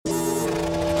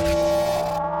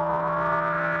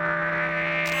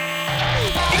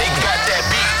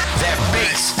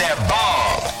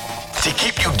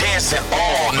keep you dancing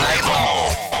all night long.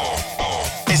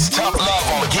 It's Tough Love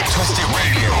on Get Twisted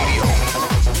Radio.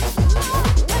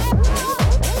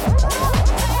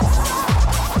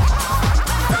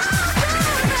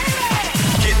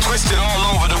 Get twisted all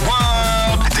over the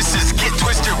world. This is Get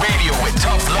Twisted Radio with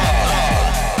Tough Love.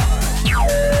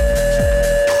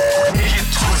 Get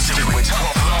twisted with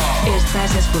Tough Love.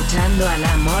 Estás escuchando al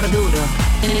amor duro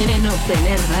en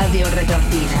Obtener Radio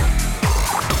Retorcida.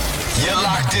 You're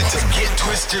locked into Get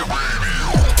Twisted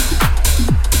Radio.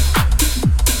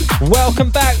 Welcome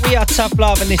back, we are Tough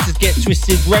Love and this is Get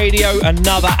Twisted Radio.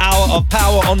 Another hour of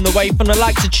power on the way from the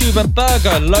likes of Tube and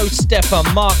Burger, Low Stepper,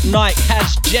 Mark Knight,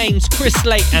 Cash James, Chris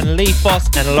Lake and Lee Foss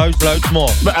and loads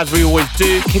more. But as we always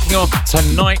do, kicking off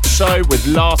tonight's show with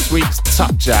last week's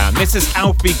Tuck Jam. This is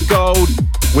Alfie Gold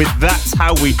with That's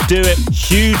How We Do It.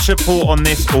 Huge support on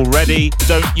this already.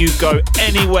 Don't you go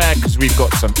anywhere because we've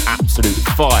got some absolute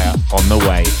fire on the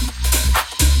way.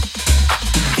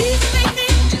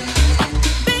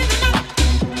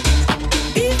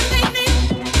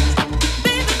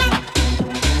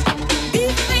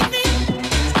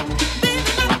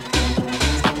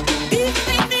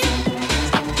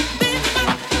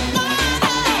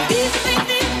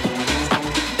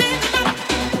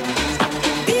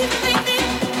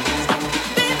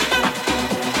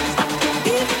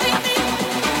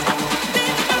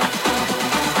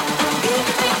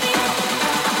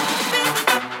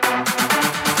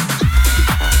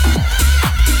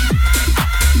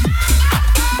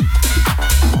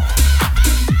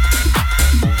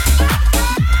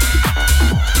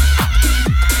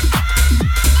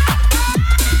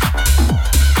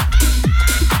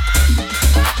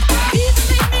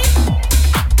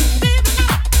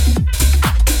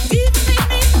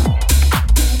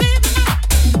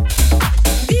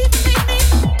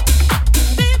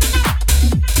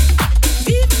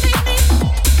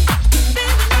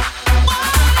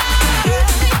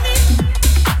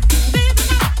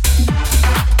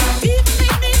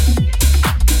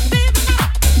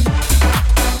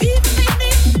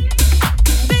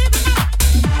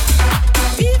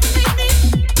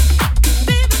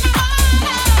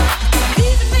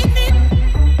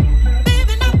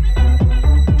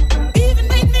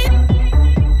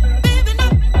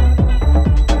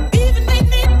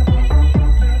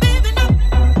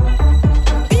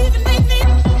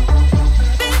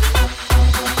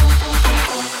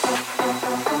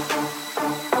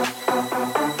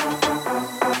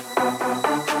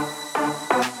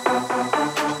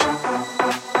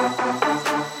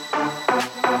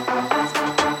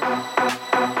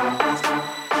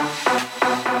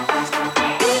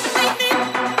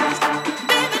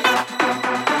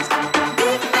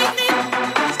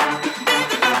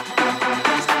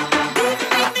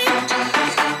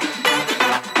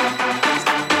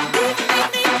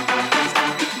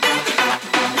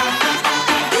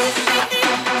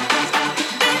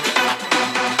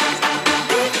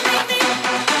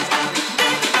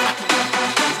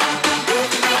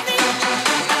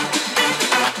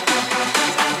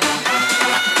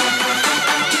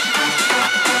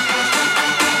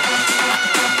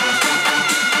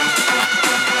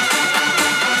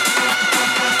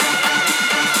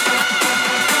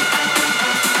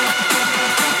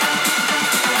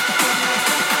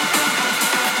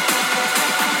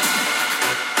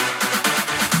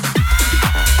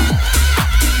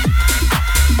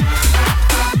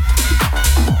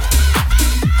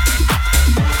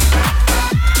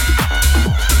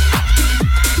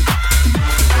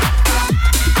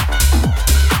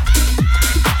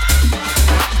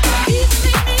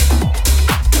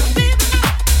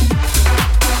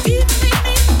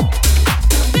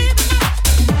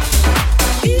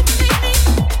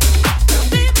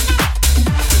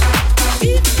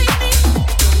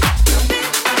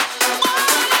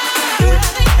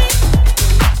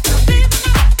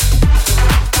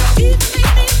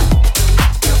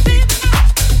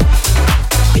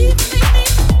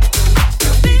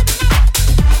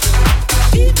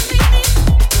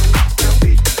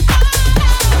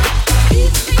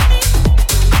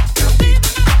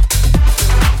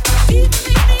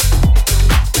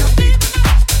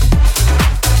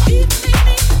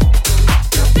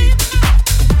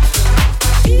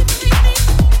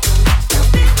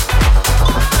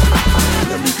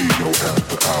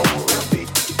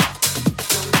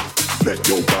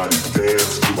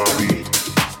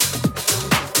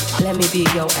 Let me be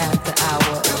your after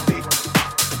hour.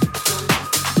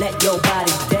 Let your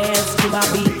body dance to my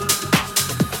beat.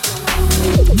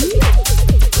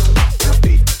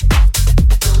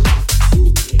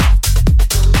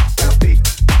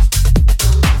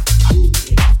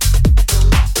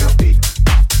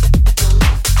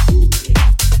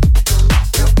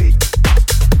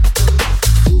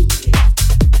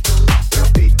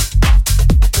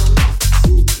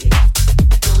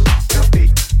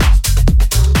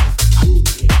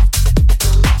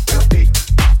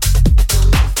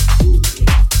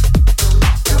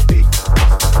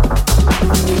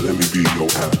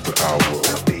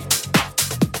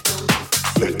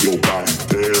 Let your body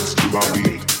dance to my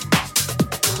beat.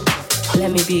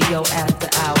 Let me be your after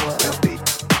hour.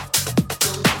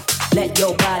 Let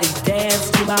your body dance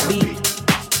to my beat.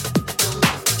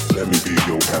 Let me be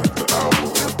your after hour.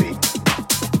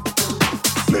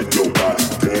 Let your body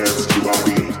dance to my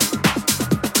beat.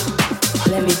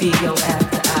 Let me be your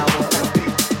after hour.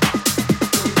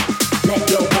 Let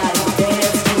your body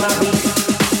dance to my beat.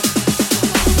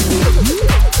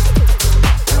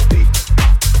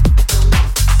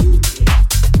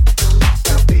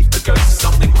 It goes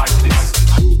something like this.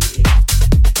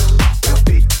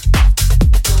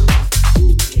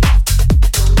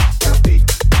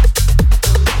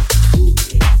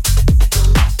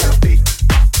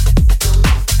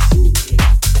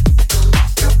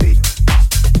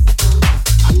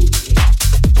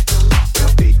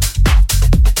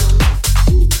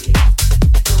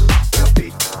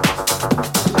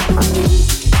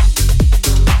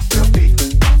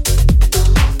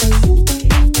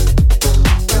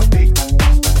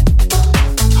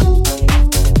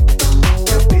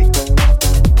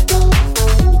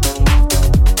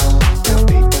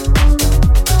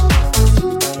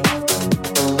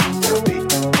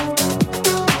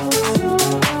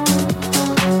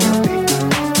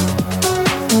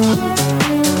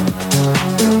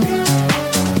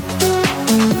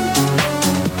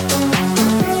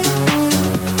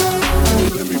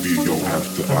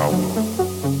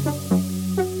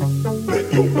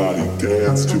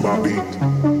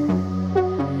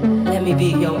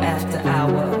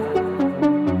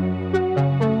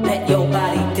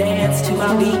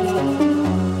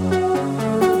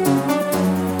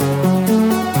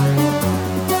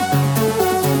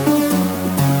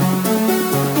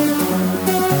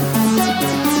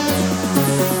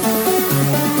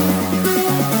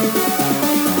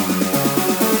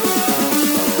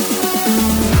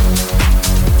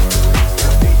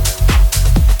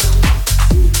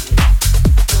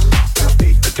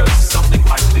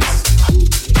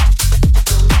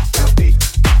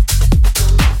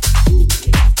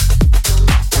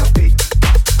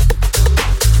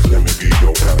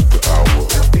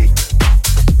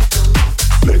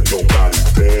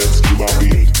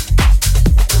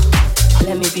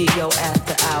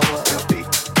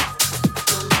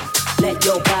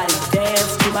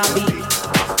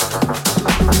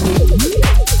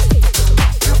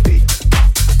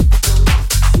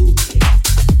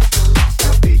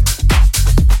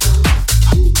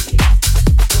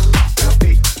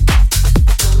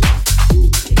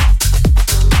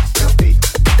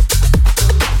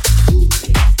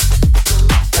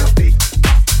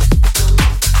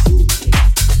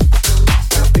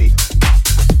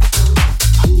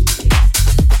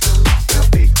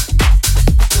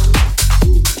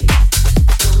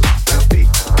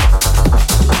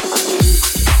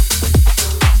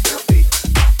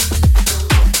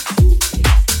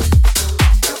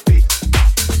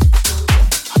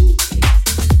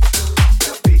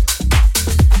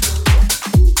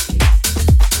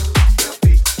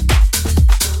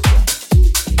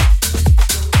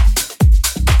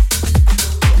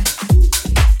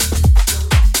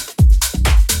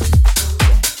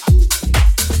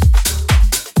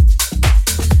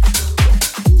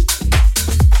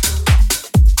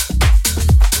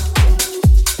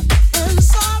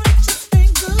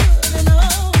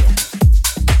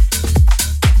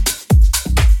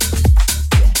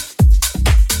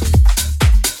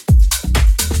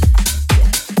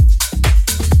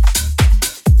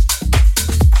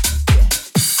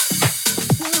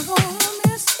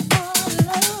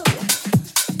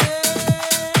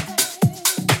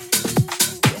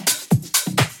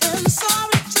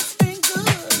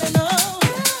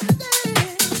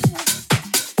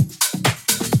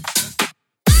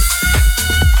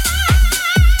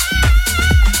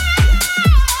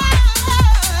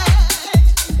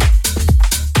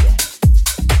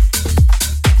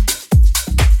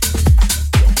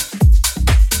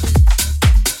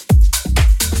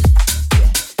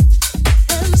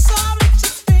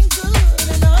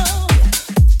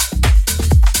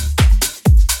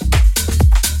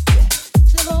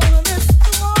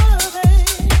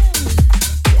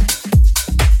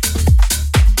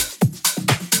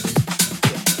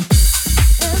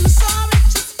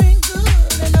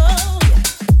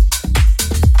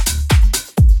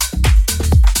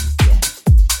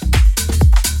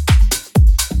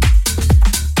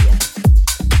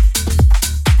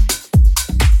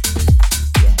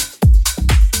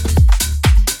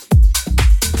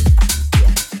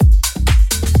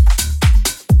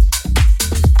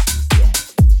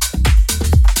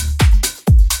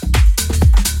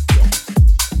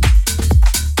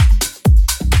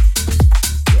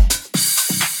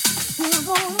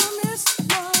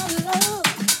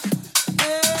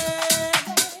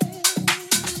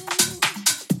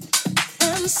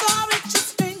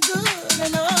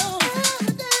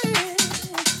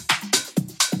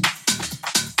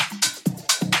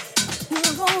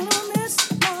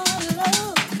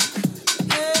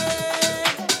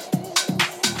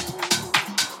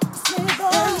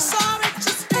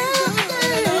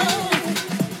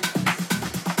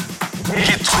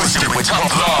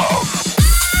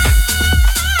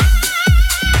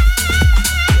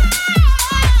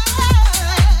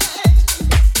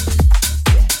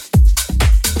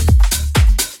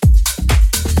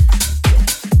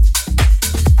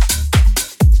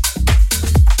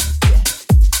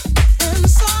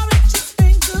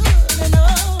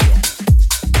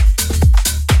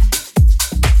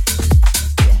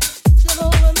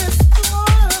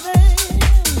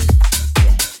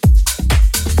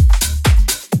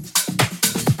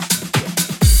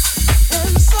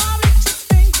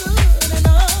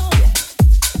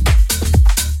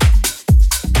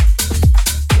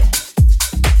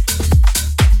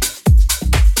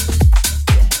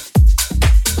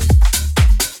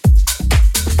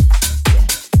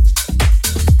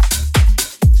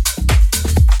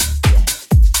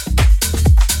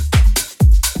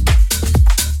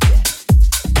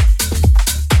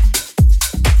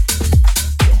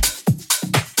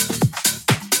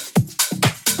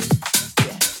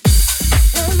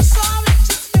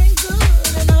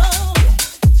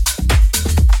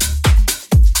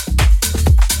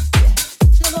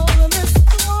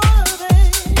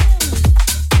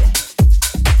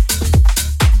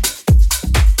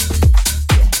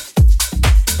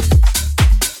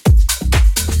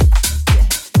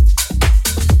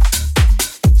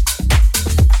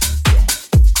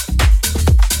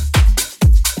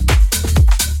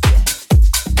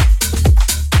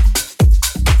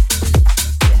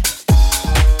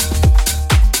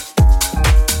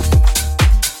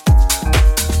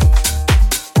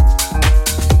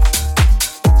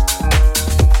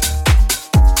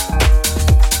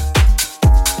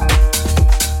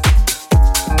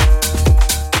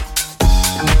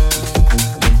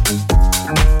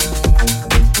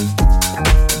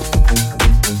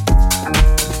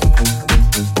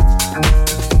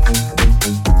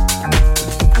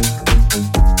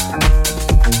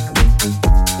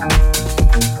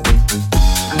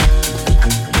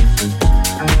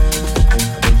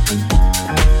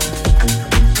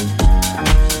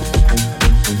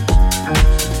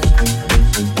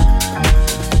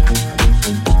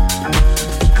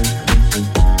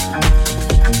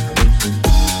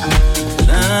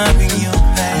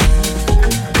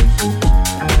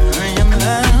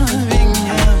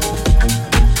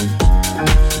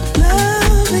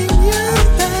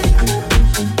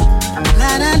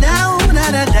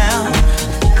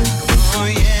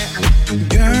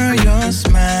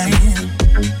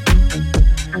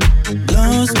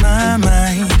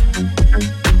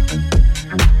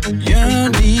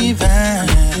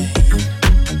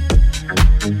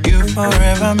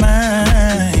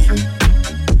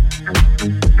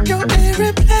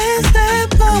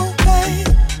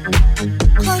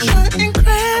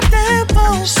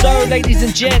 ladies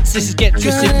and gents, this is Get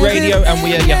Twisted Radio and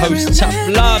we are your hosts, Tough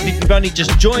Love. If you've only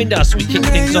just joined us, we kick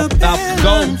things off with Alpha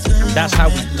Gold. That's how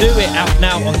we do it, out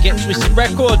now on Get Twisted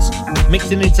Records.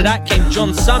 Mixing into that came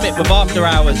John Summit with After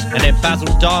Hours, and then Basil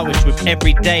Darwish with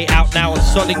Every Day, out now on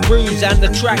Solid Grooves. And the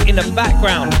track in the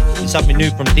background is something new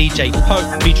from DJ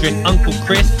Pope featuring Uncle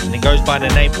Chris, and it goes by the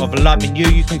name of Loving You.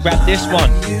 You can grab this one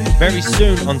very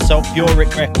soon on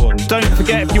Sulfuric Records. Don't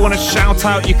forget, if you want to shout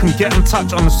out, you can get in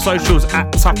touch on the socials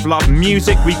at Tough Love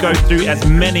Music. We go through as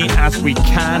many as we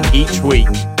can each week.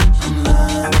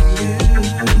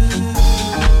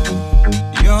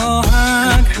 Your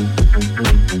hug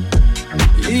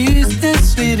is the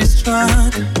sweetest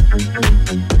drug.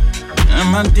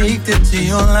 I'm addicted to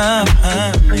your love,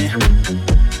 honey.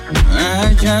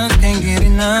 I just can't get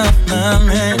enough,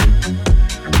 mommy.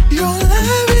 Your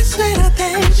love is sweeter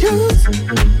than juice.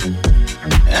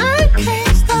 I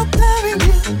can't stop loving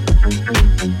you.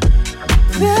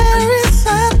 There is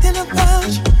something about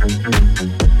you.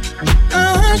 I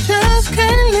just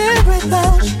can't live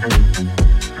without you.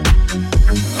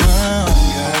 Oh,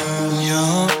 girl,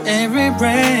 you're every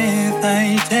breath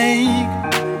I take.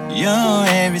 You're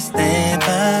every step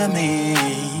I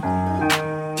make.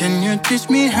 Can you teach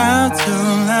me how to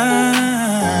love?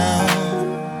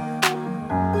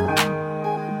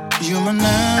 You're my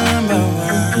number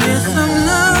one. Yes, I'm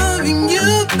loving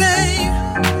you, babe.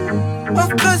 Of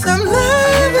course I'm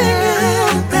loving you,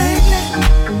 baby.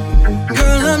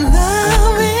 Girl, I'm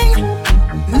loving you.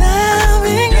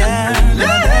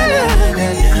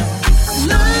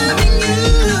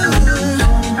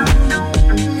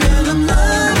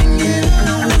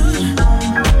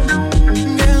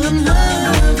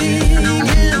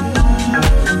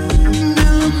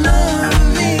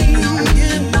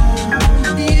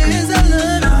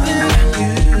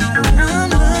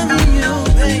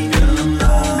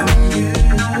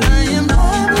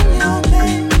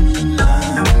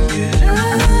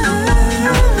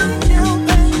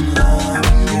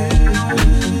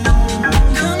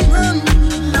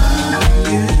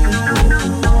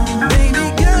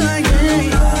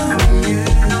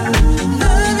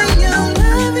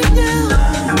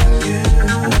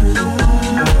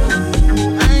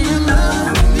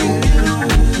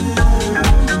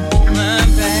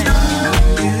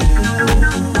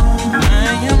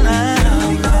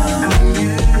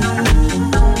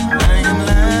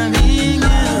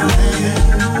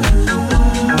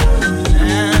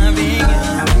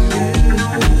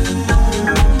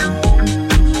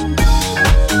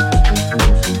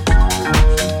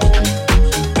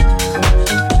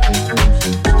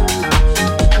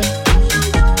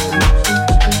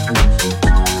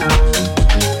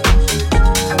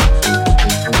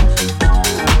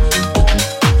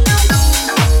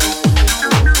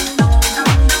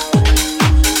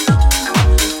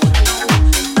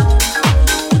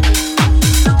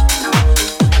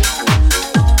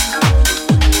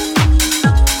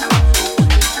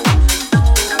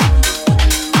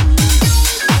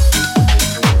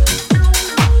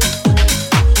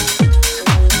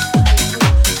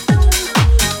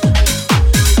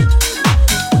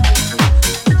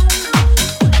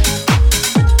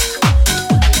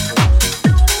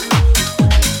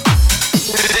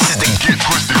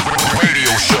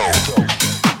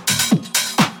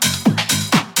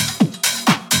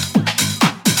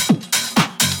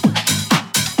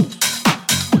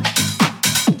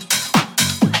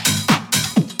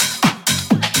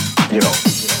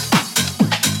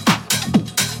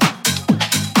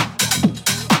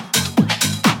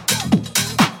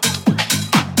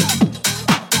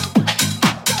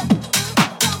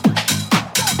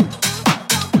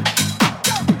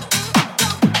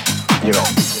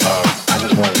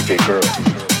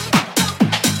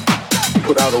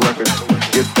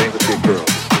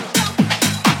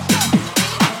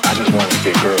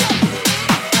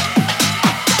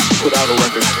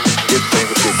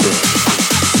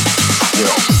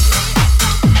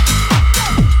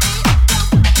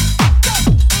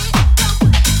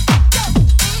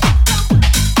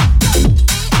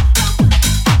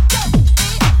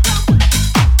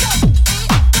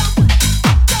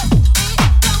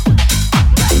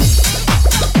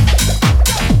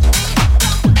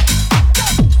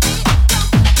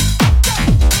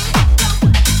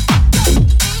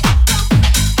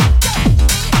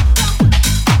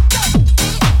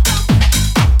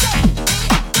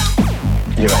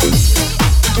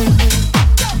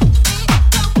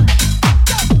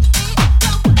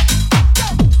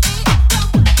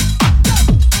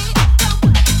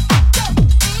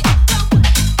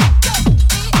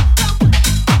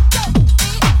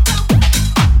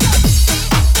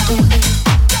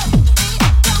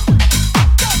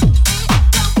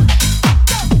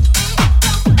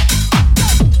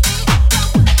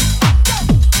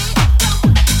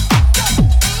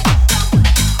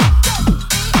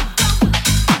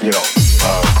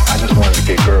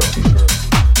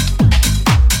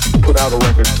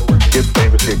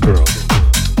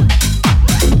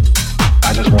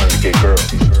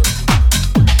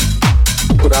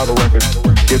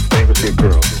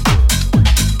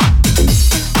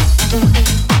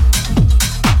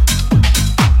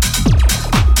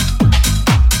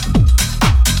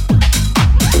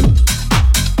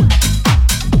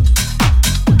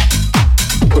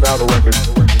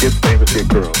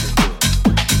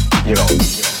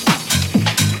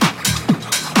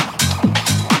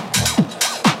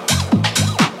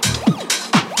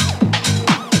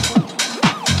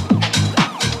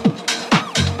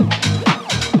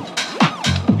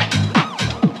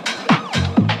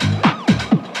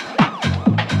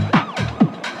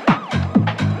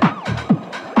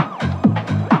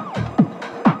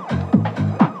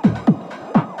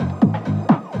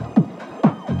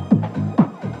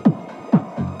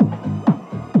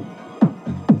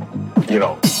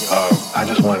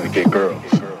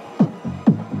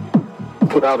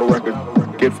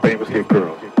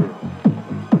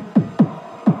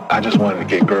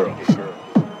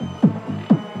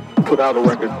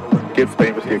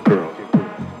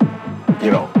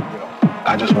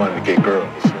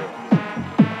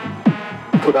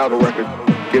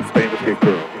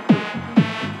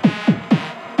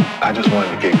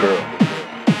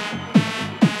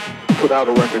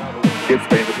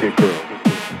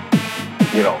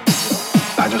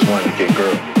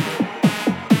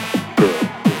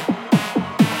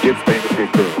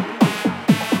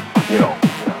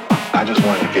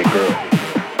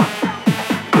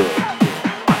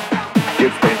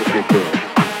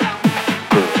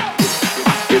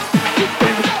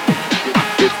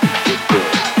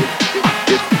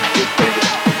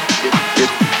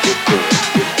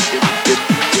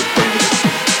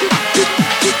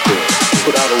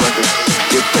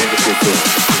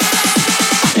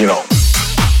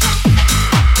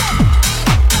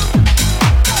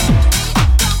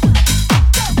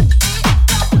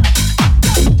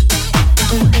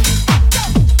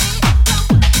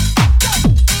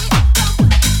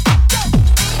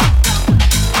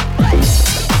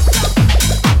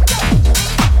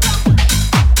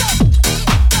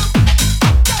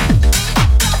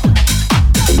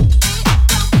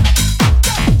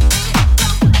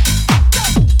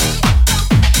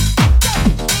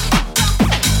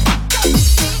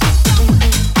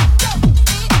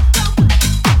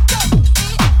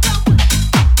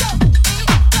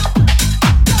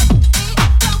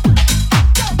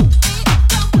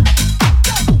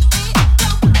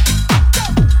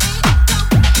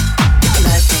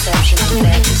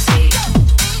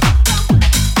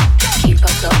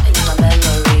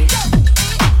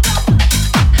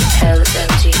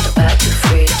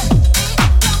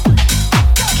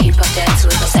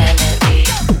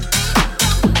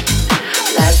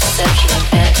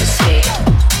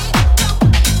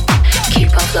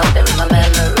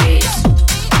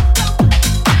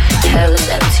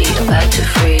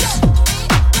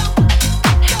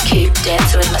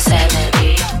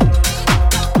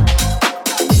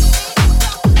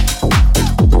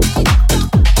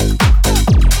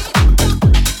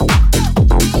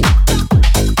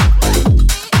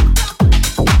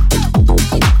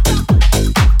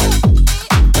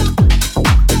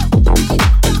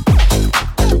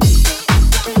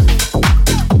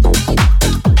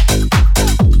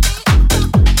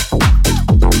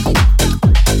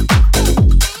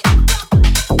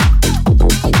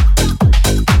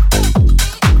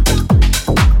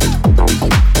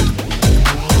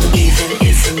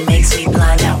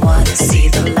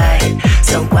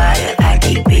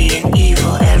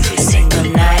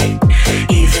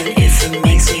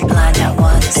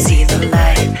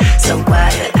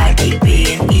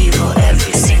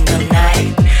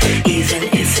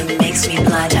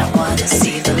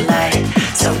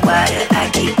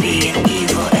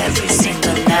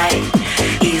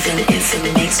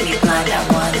 blind, I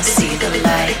wanna see the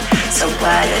light. So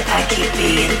why do I keep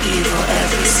being evil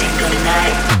every single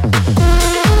night?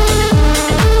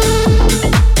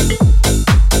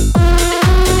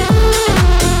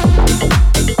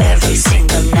 Every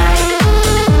single night.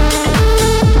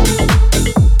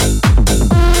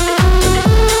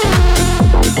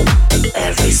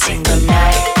 Every single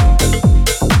night.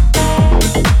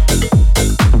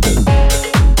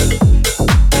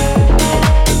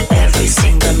 Every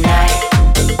single night.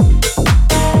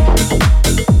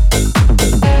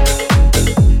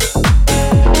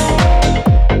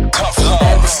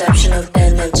 Bad perception of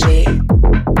energy.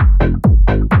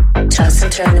 Toss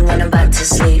and turning when I'm about to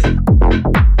sleep.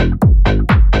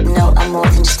 No, I'm more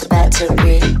than just a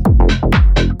battery.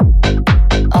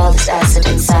 All this acid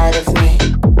inside of me.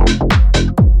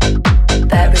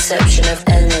 Bad reception of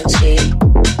energy.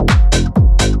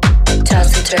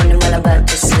 Toss and turning when I'm about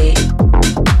to sleep.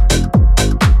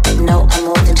 No, I'm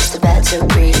more than just a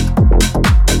battery.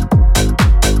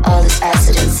 All this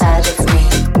acid inside of me.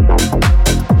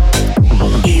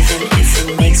 Even if it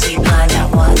makes me blind, I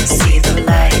wanna see the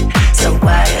light. So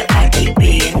why do I keep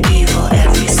being evil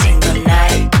every single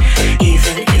night?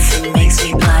 Even if it makes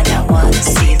me blind, I wanna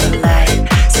see the light.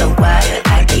 So why do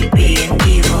I keep being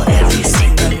evil every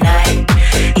single night?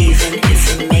 Even if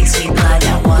it makes me blind,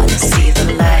 I wanna see the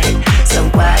light. So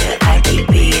why do I keep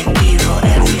being evil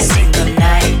every single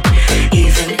night?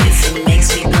 Even if it makes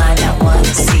me blind, I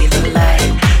wanna see the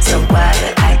light. So why do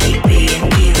I keep being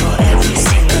evil every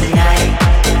single night?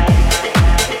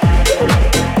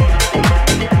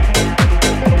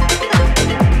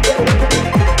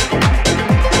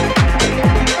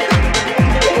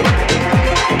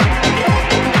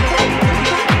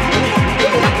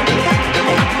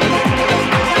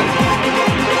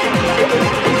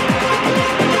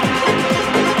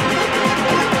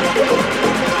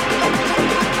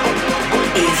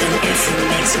 Even if it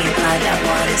makes me blind, I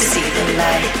wanna see the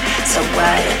light. So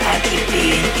why do I keep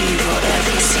being evil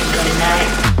every single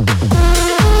night?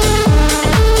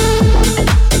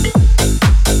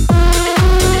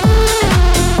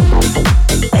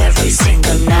 Every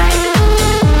single night.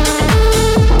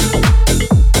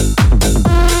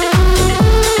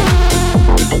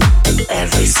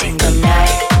 Every single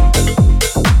night.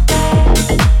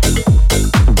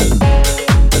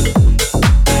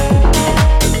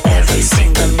 Every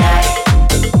single night.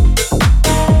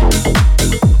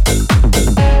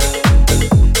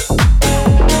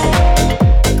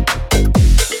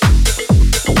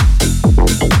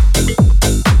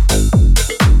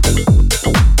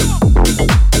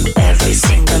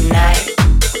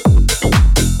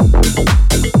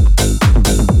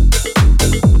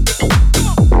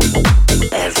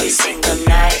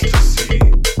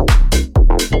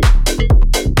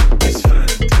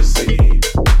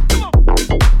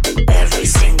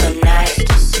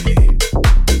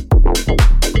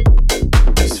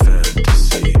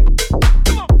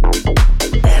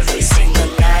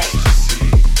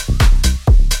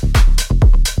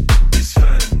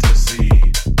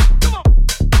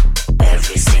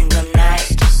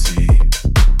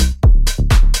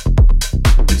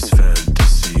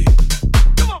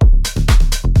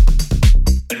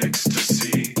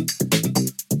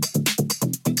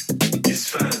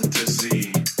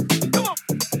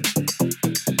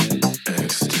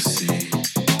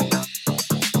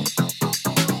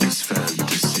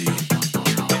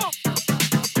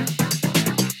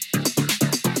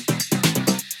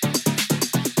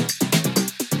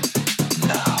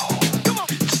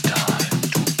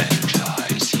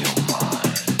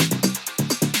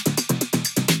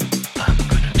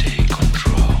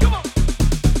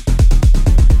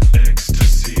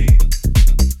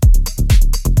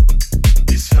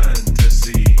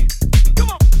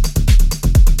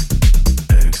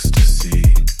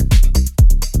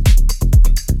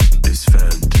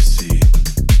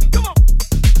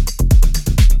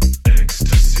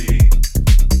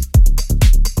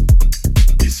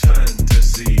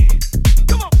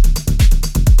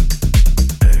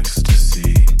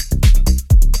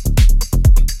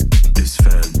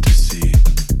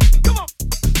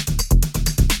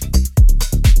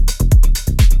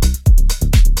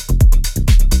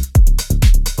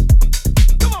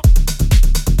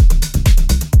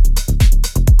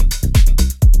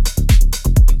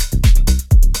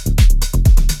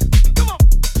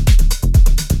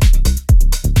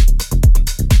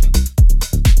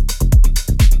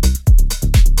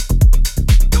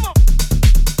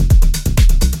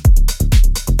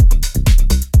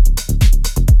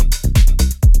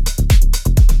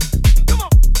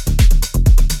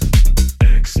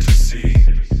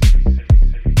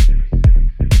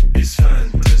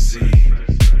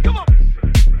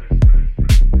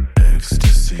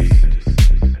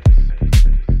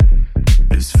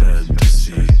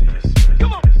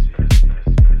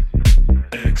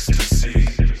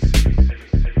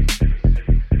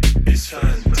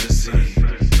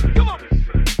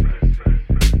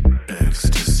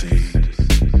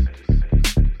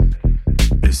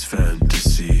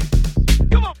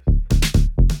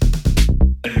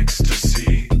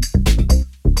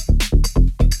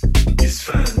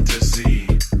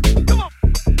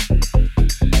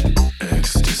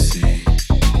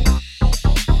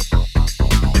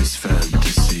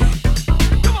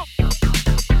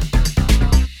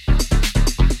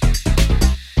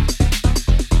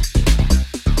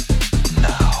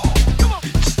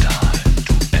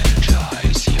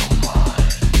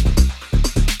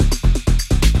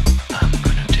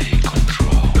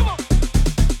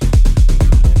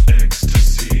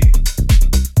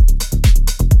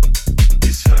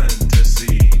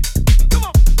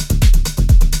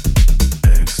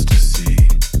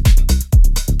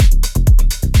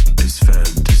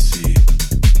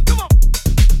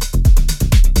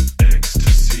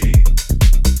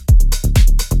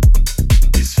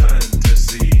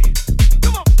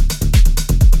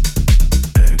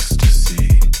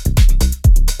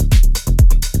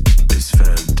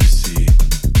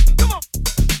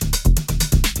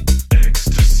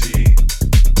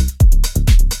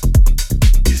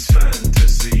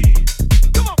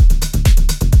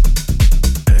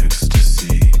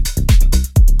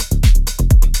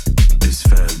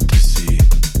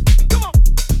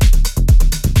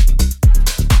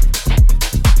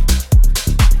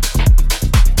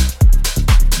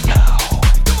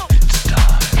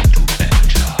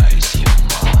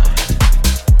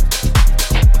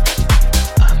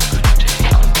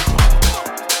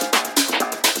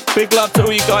 Big love to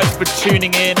all you guys for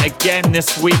tuning in again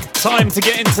this week. Time to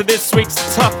get into this week's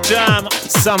Tough Jam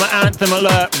Summer Anthem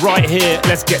Alert right here.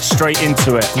 Let's get straight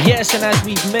into it. Yes, and as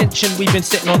we've mentioned, we've been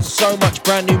sitting on so much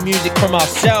brand new music from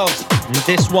ourselves. And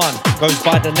this one goes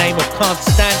by the name of Can't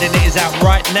Stand and it is out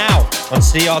right now on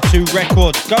CR2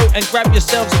 Records. Go and grab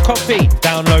yourselves a copy,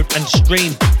 download and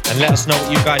stream, and let us know what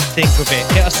you guys think of it.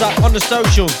 Hit us up on the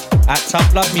socials at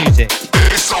Tough Love Music.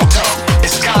 It's so tough,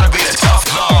 it's gotta be the Tough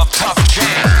Love, Tough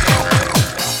Jam.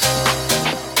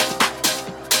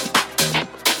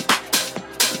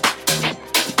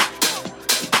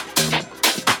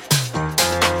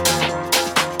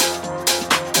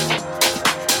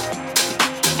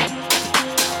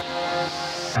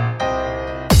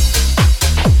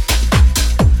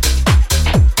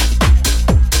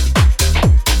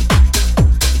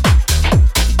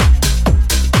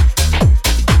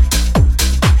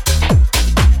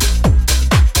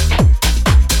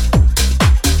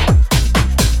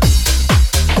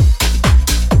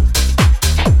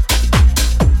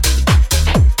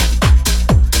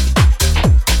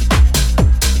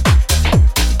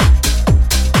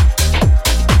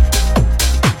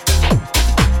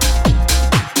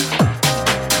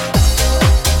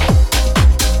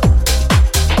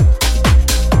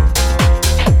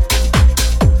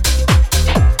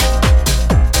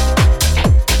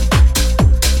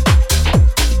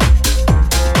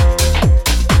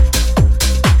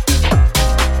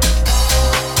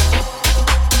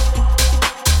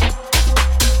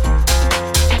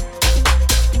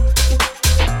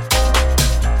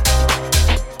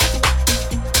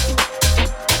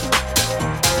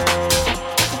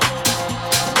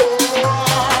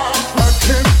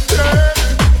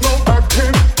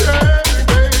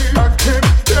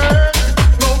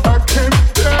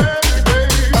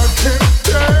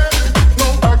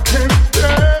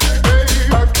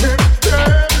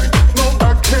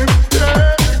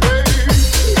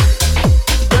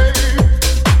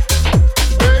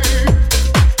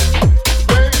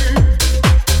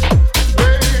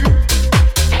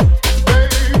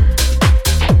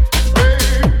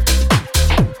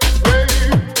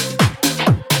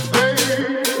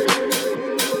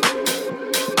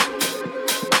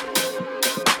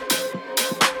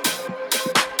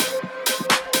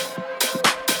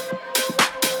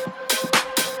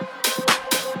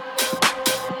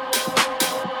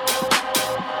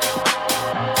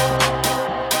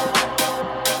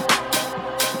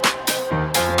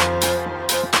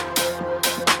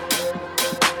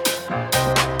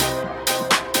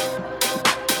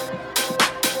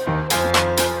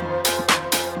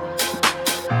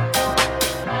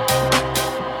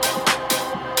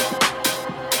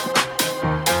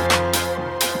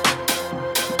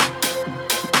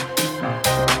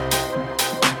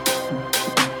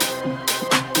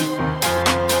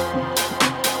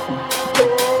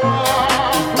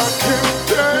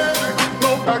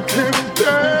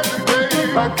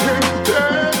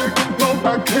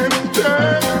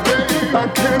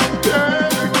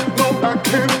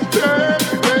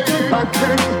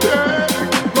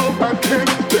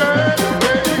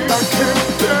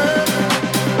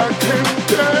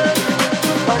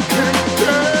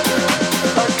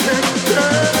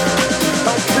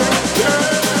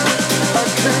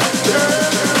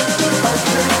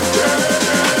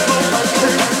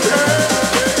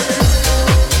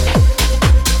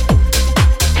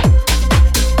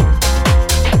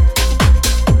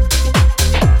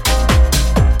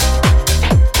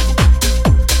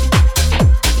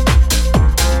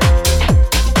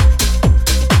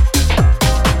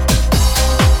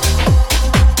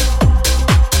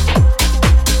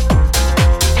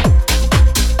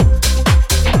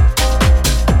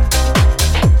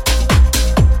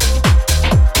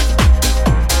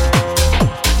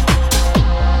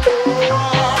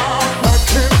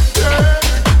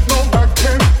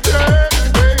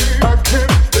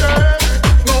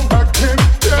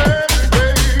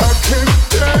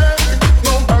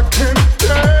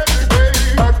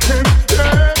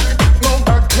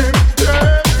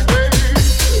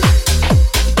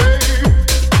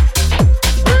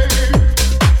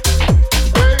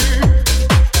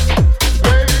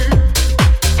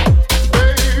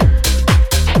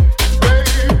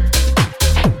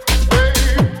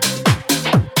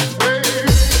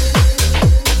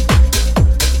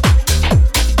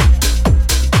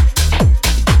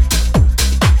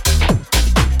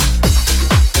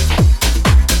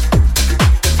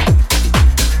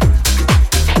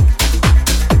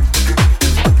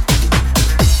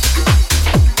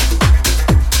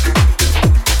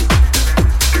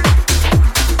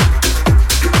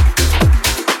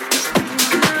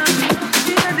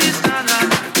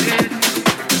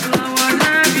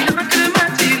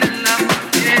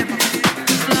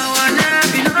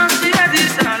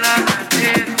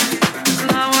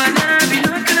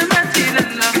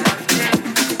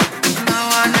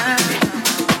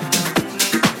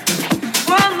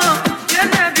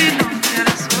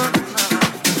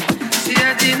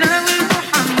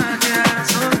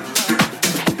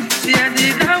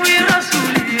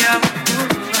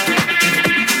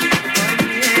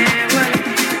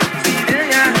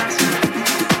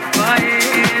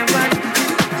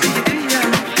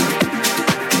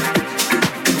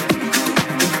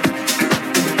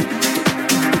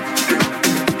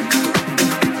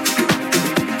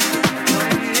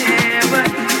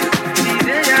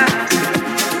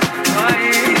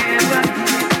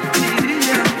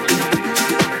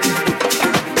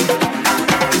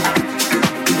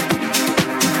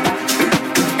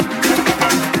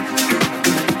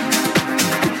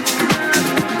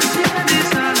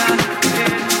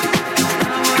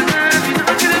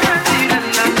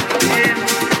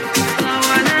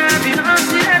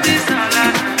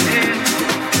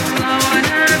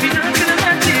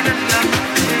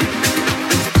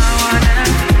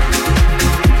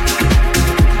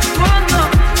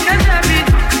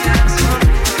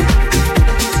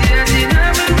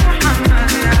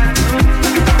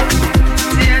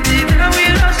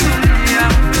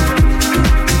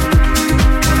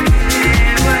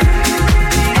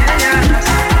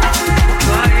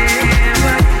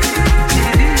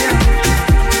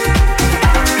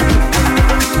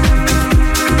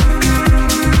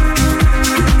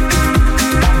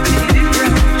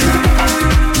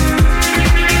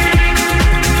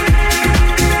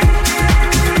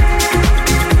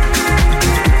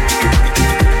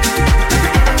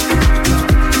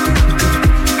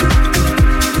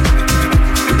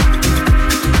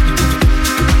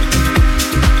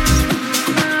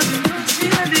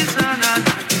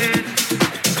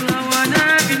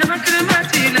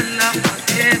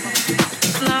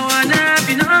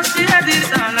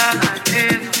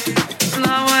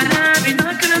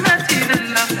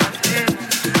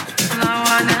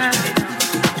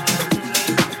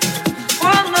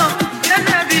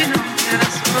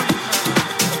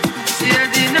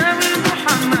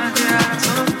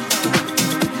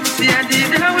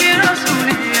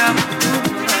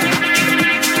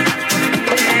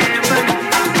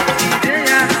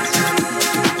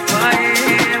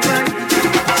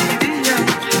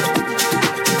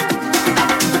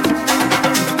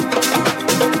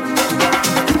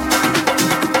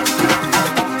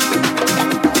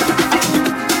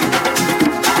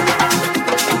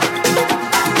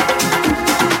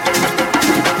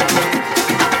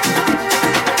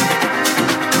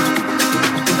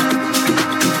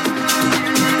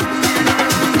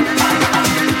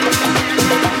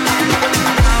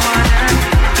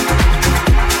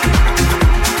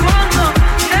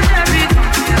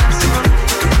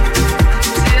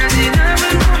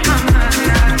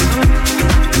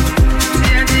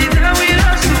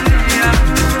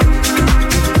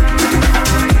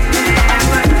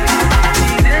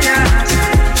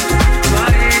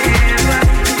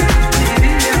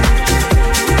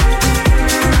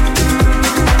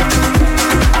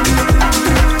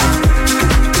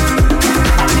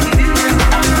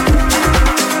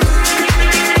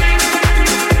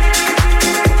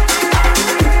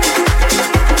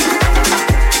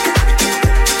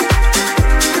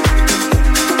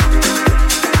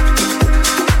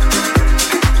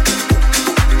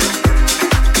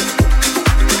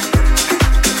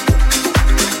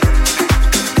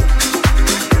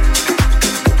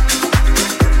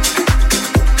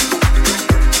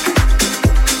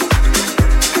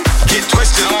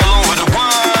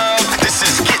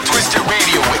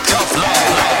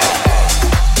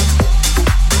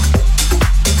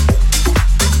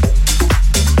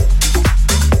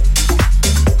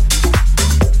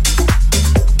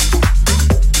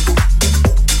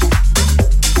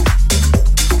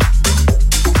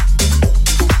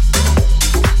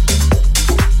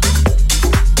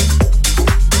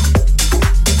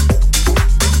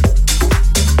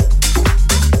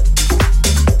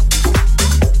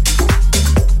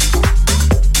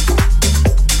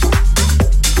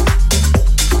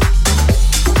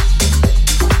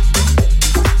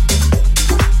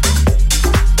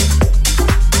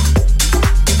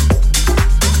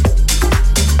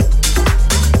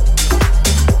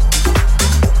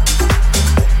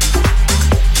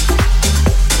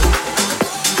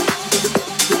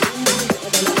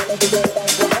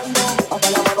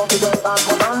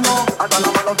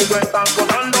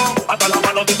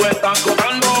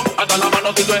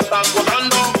 mano si tú estás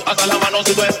gozando, alza la mano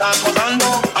si tú estás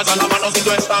gozando, alza la mano si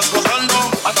tú estás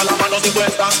gozando, alza la mano si tú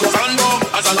estás gozando,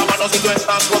 alza la mano si tú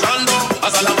estás gozando,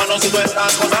 alza la mano si tú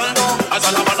estás gozando,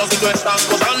 alza la mano si tú estás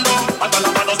gozando, alza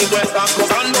la mano si tú estás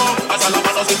gozando, alza la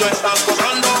mano si tú estás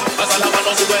gozando, alza la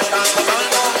mano si tú estás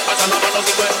gozando, alza la mano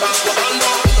si tú estás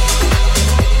gozando.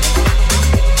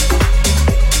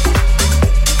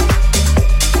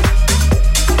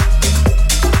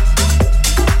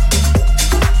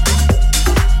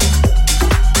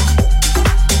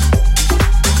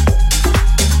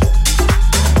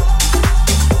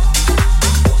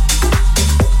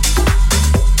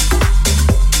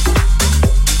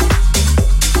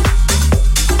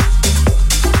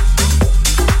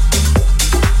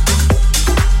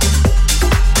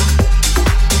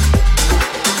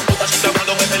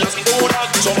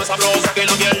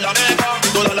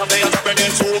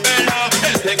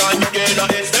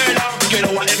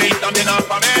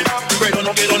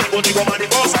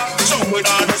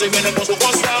 Si vienen con su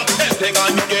costa, este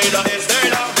gallo llena de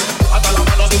estela. Hasta la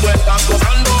mano si tú estás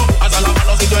gozando, hasta la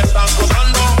mano si tú estás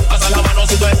gozando, hasta la mano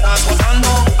si tú estás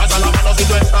gozando, hasta la mano si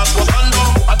tú estás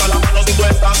gozando, hasta la mano si tú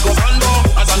estás gozando,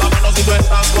 hasta la mano si tú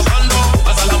estás gozando,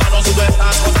 hasta la mano si tú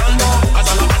estás gozando,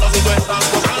 hasta la mano si tú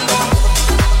estás gozando.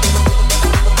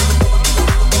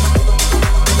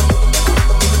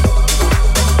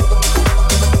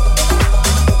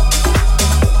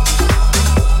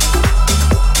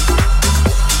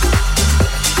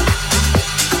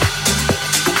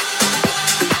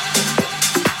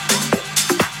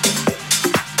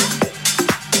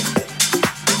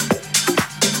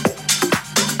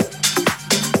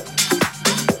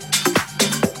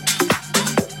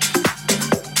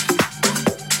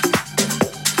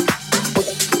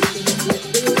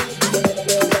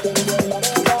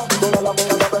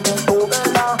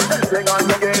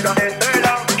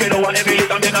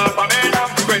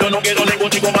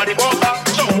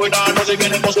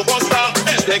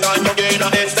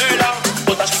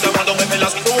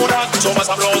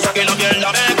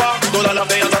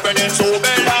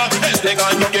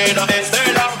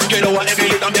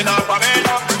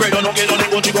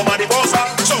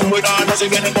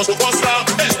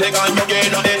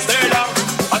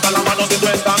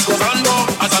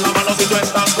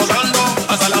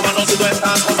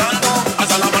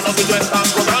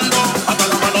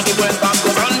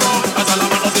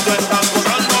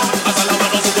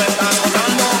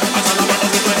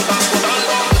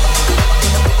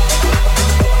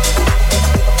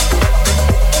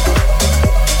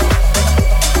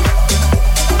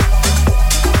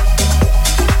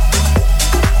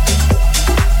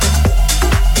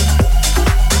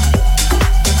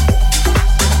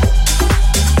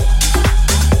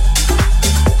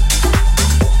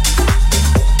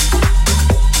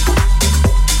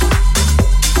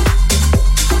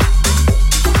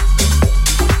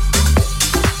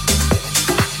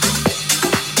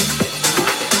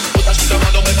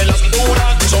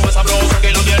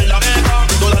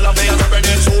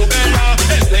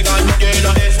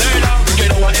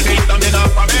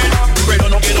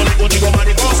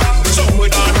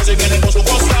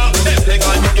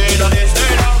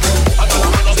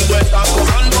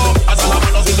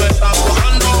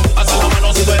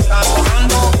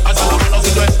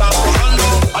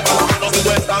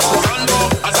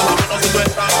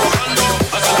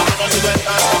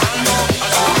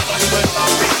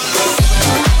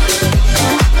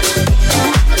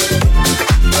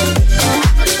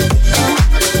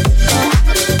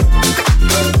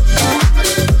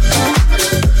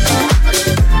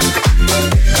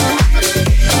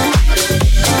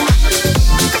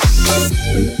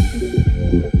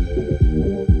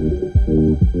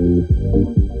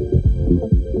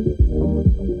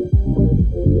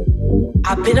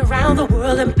 I've been around the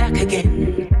world and back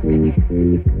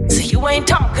again. So you ain't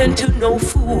talking to no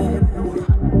fool.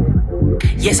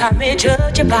 Yes, I may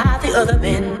judge you by the other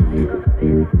men,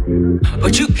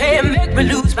 but you can't make me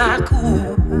lose my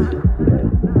cool.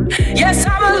 Yes,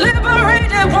 I'm a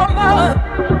liberated woman,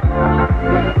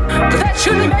 but that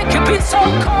shouldn't make you be so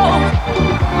cold.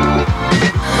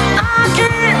 I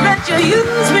can't let you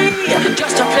use me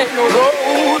just to play no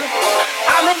role.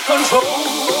 I'm in control.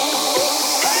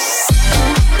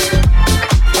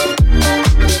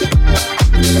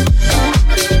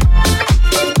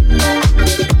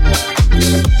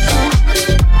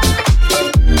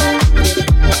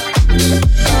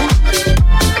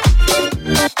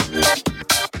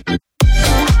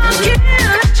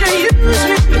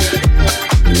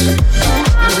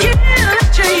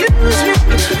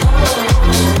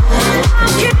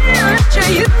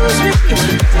 Use me,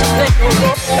 let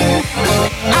go.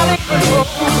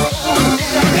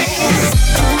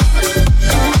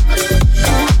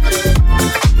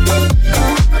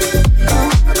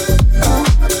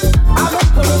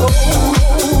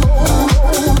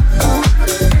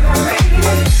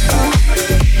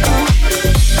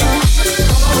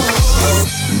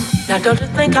 Now don't you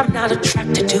think I'm not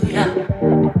attracted to you?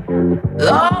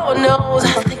 Lord knows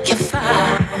I think you're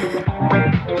fine.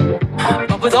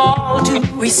 But with all due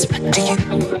respect to you,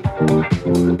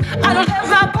 I don't let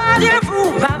my body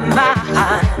rule my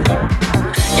mind.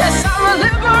 Yes, I'm a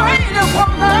liberated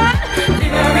woman.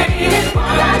 Liberated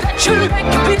woman. That should make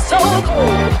you be so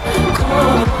cold.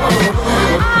 Cold.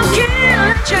 I can't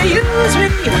let you use me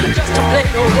just to play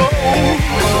the role.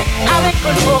 I'm in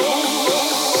control.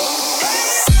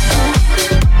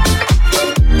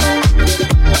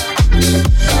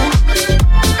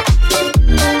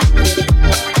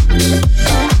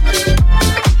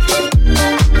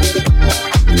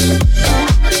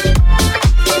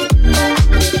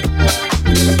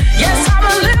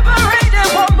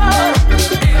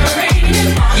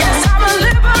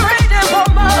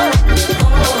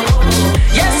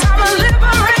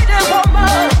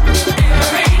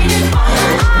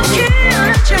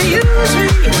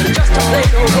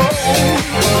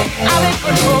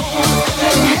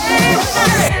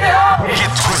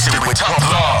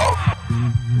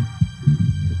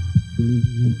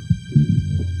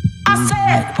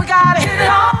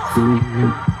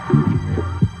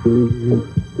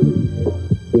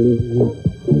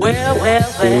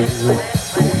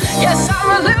 Yes, I'm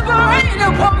a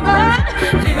liberated woman.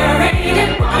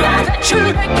 Liberated woman. That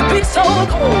should make you be so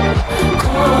cold.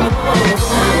 Cold.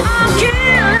 I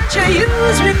can't let you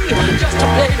use me just to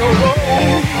play the role.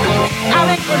 I'm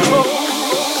in control.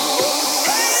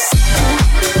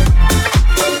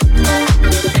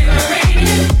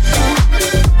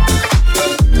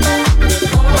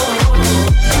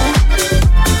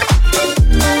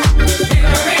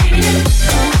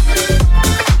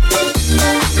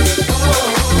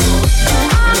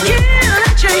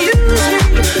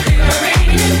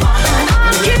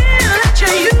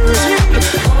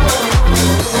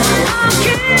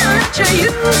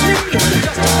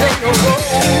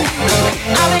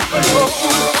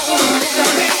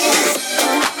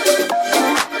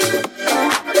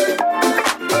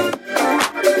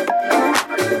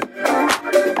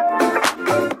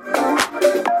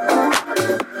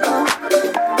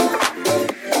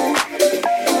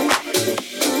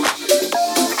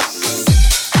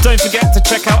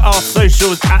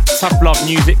 At Tough Love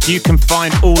Music, you can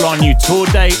find all our new tour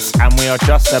dates, and we are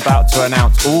just about to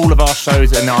announce all of our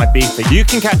shows in Ibiza. You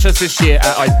can catch us this year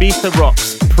at Ibiza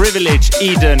Rocks, Privilege,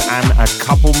 Eden, and a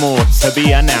couple more to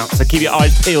be announced. So keep your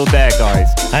eyes peeled there, guys.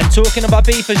 And talking about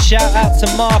Ibiza, shout out to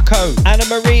Marco, Anna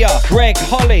Maria, Greg,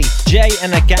 Holly, Jay,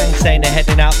 and the gang saying they're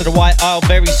heading out to the White Isle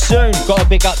very soon. Got to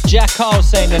big up Jack Isle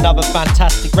saying another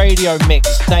fantastic radio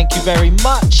mix. Thank you very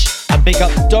much. And big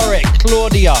up Doric,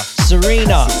 Claudia,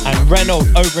 Serena and Renault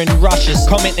over in Russia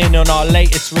commenting on our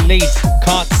latest release,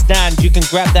 Can't Stand. You can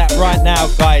grab that right now,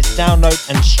 guys. Download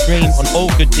and stream on all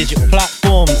good digital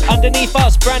platforms. Underneath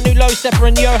us, brand new Low Stepper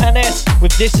and Johannes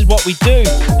with This Is What We Do.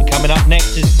 And coming up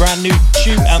next is brand new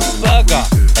Chew and Burger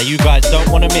that you guys don't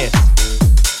want to miss.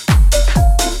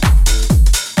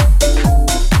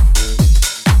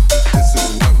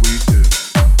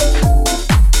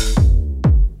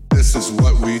 This is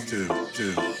what we do.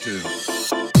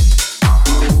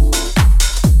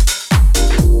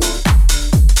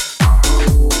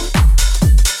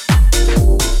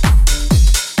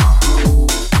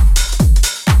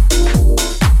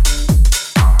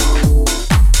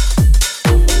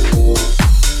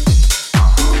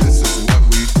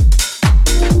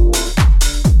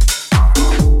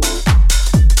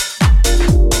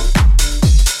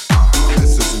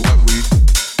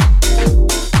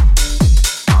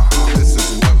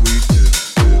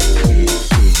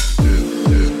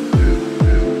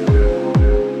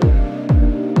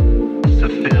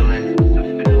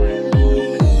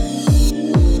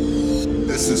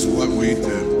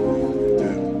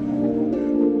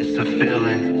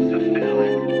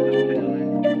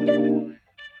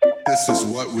 This is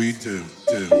what we do.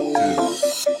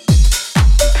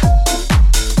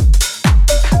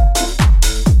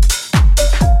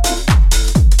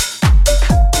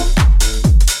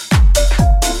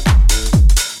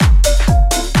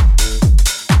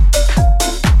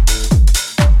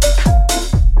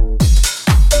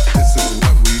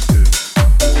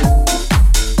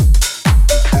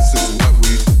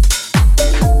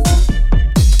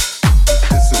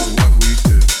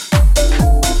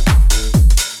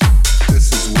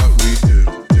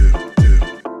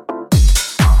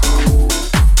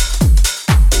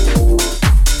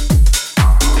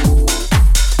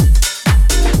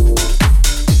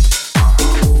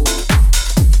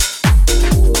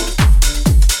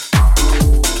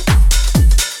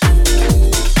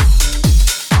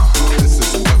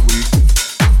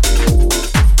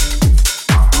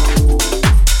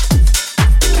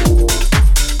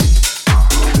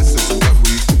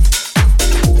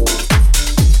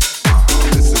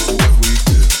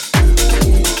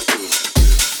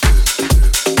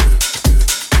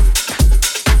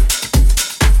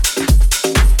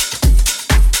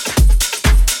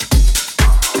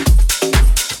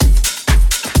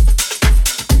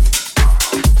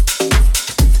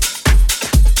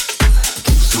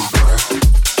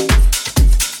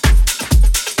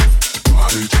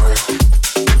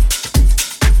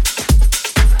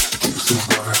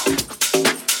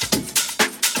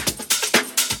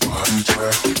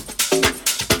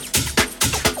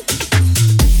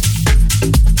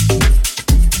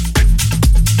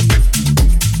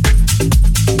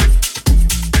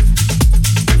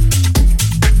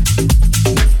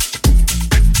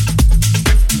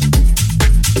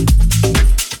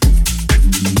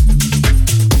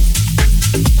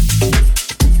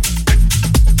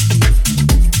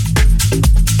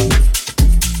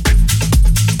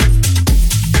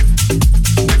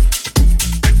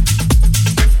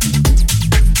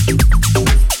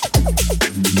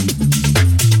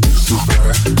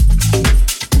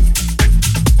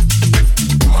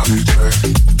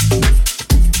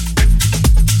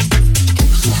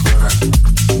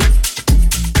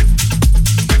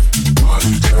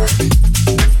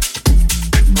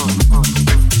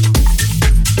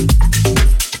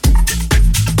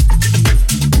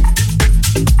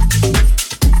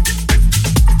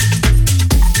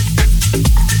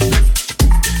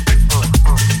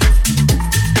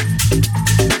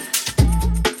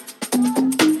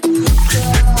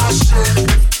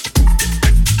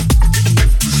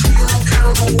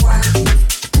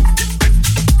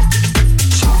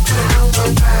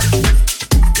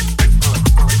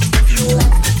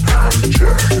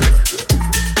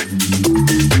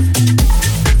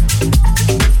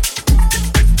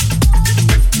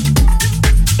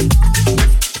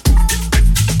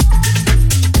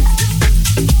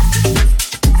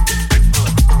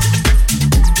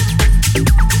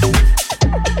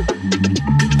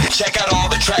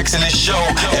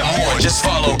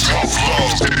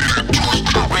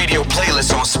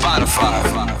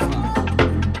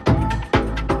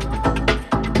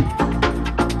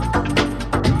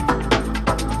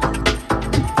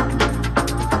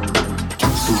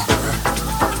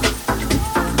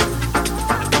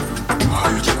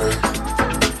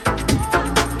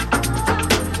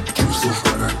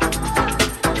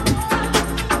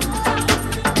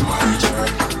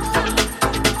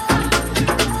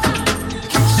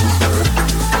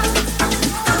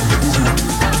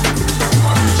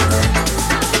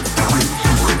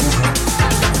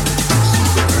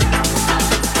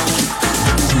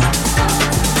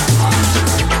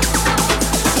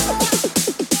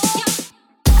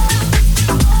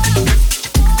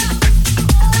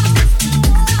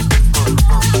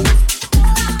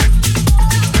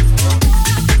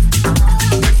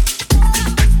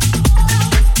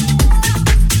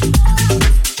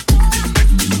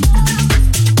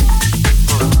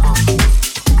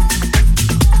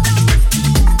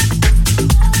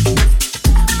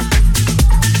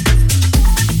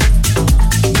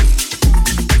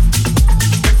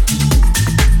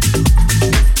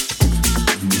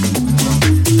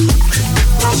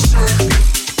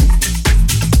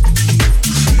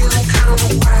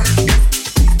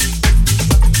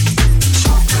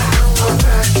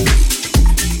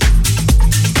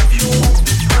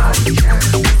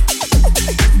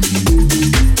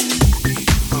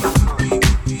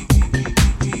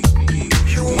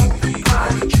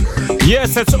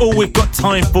 Yes, that's all we've got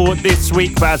time for this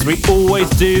week, but as we always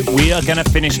do, we are going to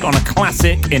finish on a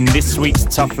classic in this week's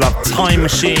Tough Love Time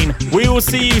Machine. We will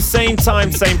see you same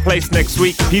time, same place next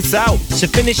week. Peace out. So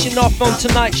finishing off on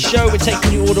tonight's show, we're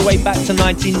taking you all the way back to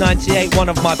 1998, one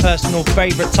of my personal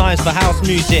favourite times for house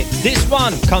music. This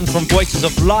one comes from Voices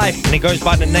of Life, and it goes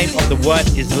by the name of The Word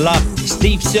Is Love.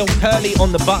 Steve Silk Hurley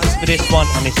on the buttons for this one,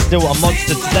 and it's still a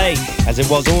monster today, as it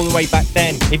was all the way back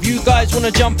then. If you guys want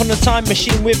to jump on the time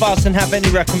machine with us and have any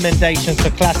recommendations for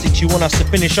classics you want us to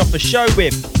finish off the show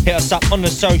with, hit us up on the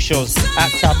socials at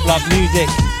Tough Love Music,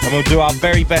 and we'll do our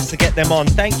very best to get them on.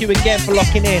 Thank you again for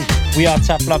locking in. We are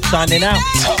Tough Love signing out.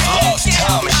 Tough Love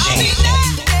Time Machine.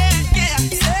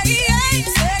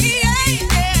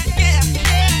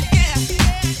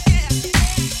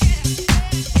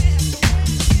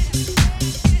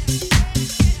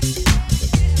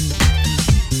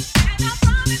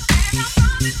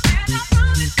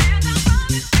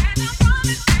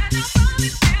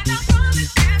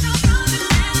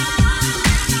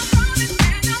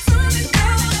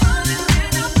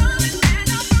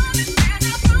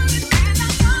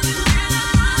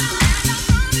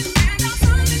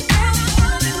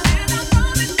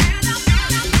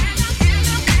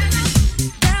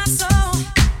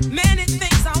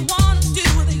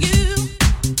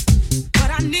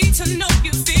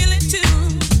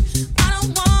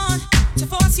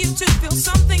 To feel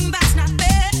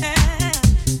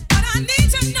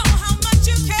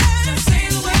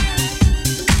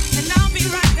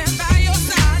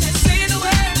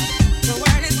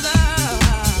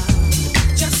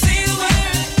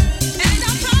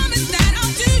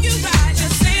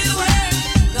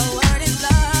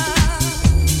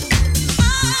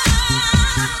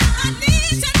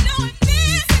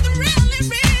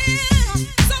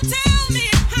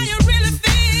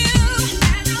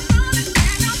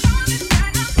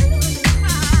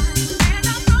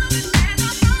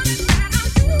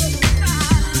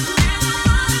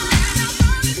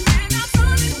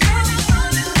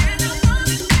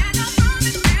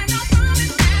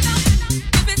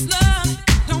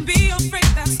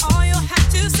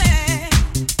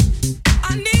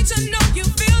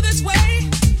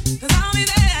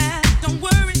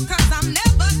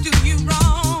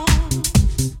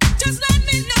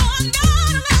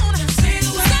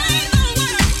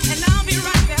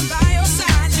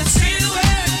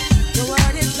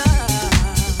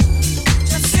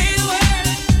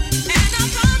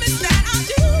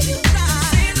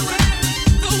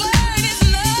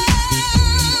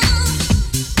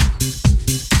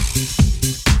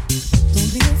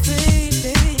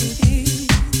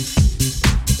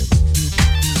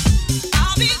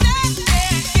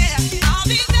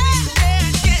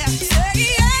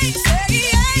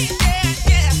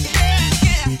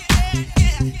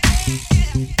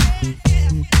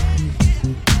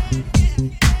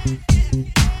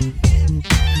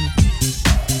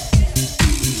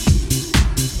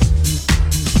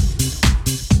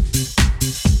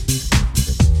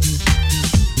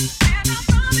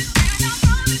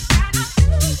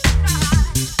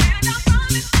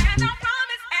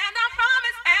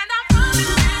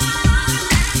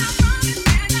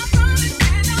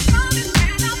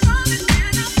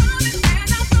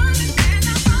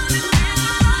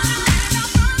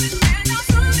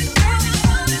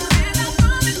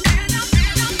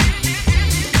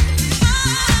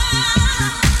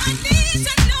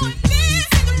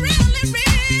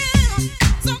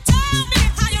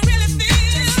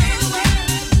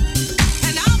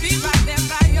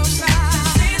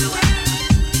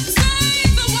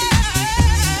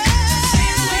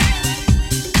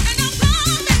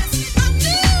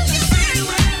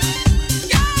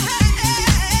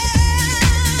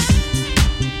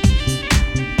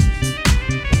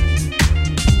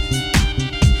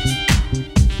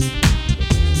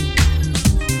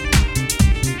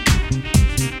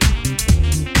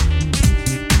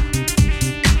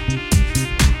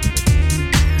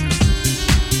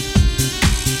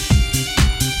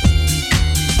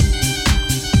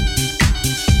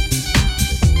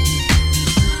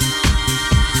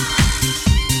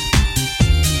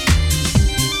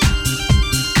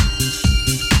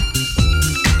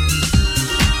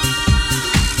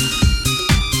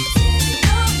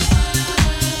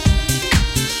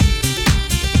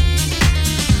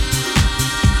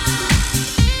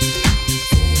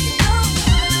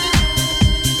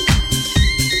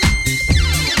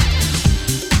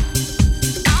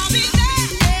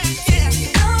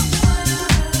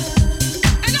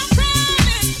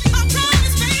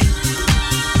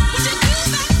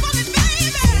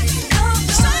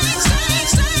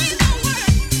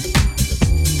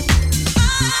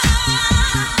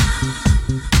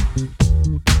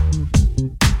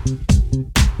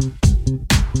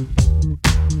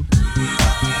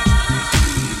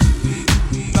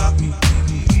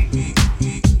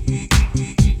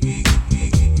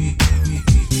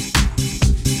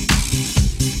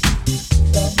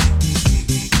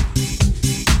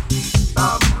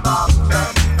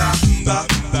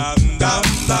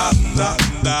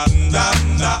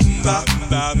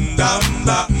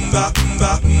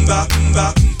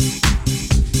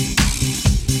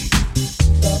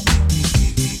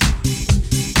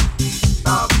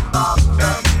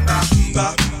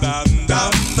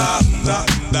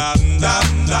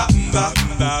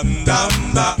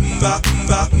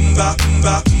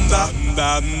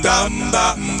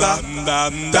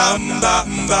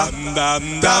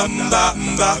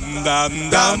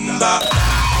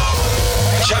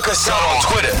Check us out on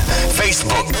Twitter,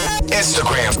 Facebook,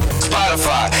 Instagram,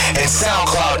 Spotify, and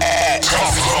SoundCloud at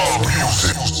Tough Love.